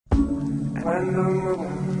When the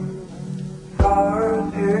moon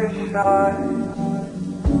starts to shine,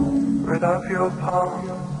 rid up your palm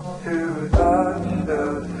to touch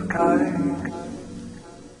the sky.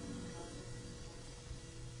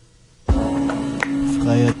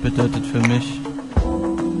 Freiheit bedeutet für mich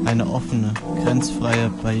eine offene, grenzfreie,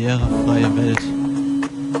 barrierefreie Welt,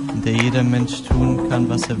 in der jeder Mensch tun kann,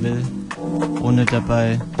 was er will, ohne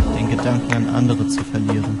dabei den Gedanken an andere zu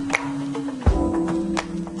verlieren.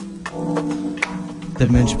 Der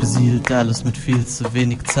Mensch besiedelt alles mit viel zu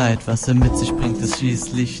wenig Zeit. Was er mit sich bringt, ist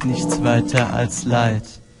schließlich nichts weiter als Leid.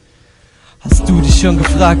 Hast du dich schon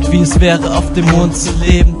gefragt, wie es wäre, auf dem Mond zu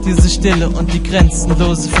leben? Diese Stille und die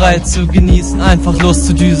grenzenlose Freiheit zu genießen, einfach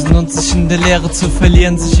loszudüsen und sich in der Leere zu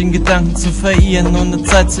verlieren, sich in Gedanken zu verirren, ohne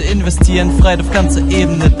Zeit zu investieren, Freiheit auf ganzer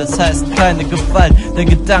Ebene, das heißt keine Gewalt. Der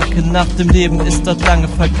Gedanke nach dem Leben ist dort lange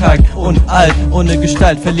verkalkt und alt, ohne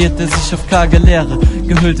Gestalt verliert er sich auf karge Leere.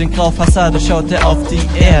 Gehüllt in Graufassade schaut er auf die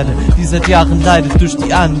Erde, die seit Jahren leidet durch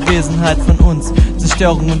die Anwesenheit von uns.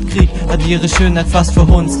 Zerstörung und Krieg hat ihre Schönheit fast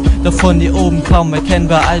verhunzt, doch von hier oben kaum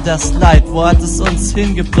erkennbar all das Leid. Wo hat es uns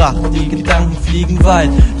hingebracht? Die Gedanken fliegen weit.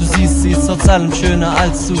 Du siehst, sie ist trotz allem schöner,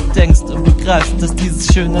 als du denkst, und begreifst, dass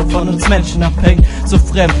dieses Schönheit von uns Menschen abhängt. So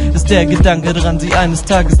fremd ist der Gedanke dran, sie eines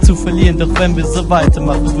Tages zu verlieren. Doch wenn wir so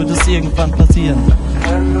weitermachen, wird es irgendwann passieren.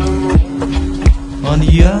 On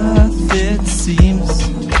the earth it seems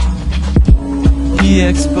he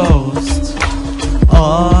exposed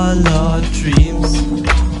all our dreams.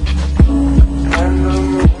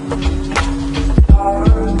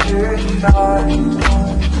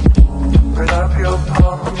 Rid up your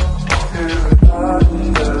palm to touch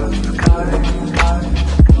the sky.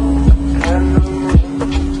 And the moon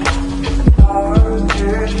starts to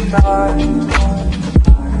shine.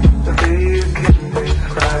 The day you can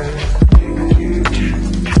describe takes you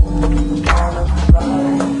on a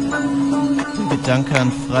flight. Der Gedanke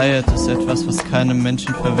an Freiheit ist etwas, was keinem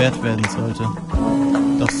Menschen verwehrt werden sollte.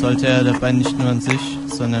 Doch sollte er dabei nicht nur an sich,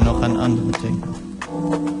 sondern auch an andere denken.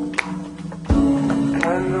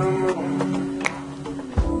 And the moon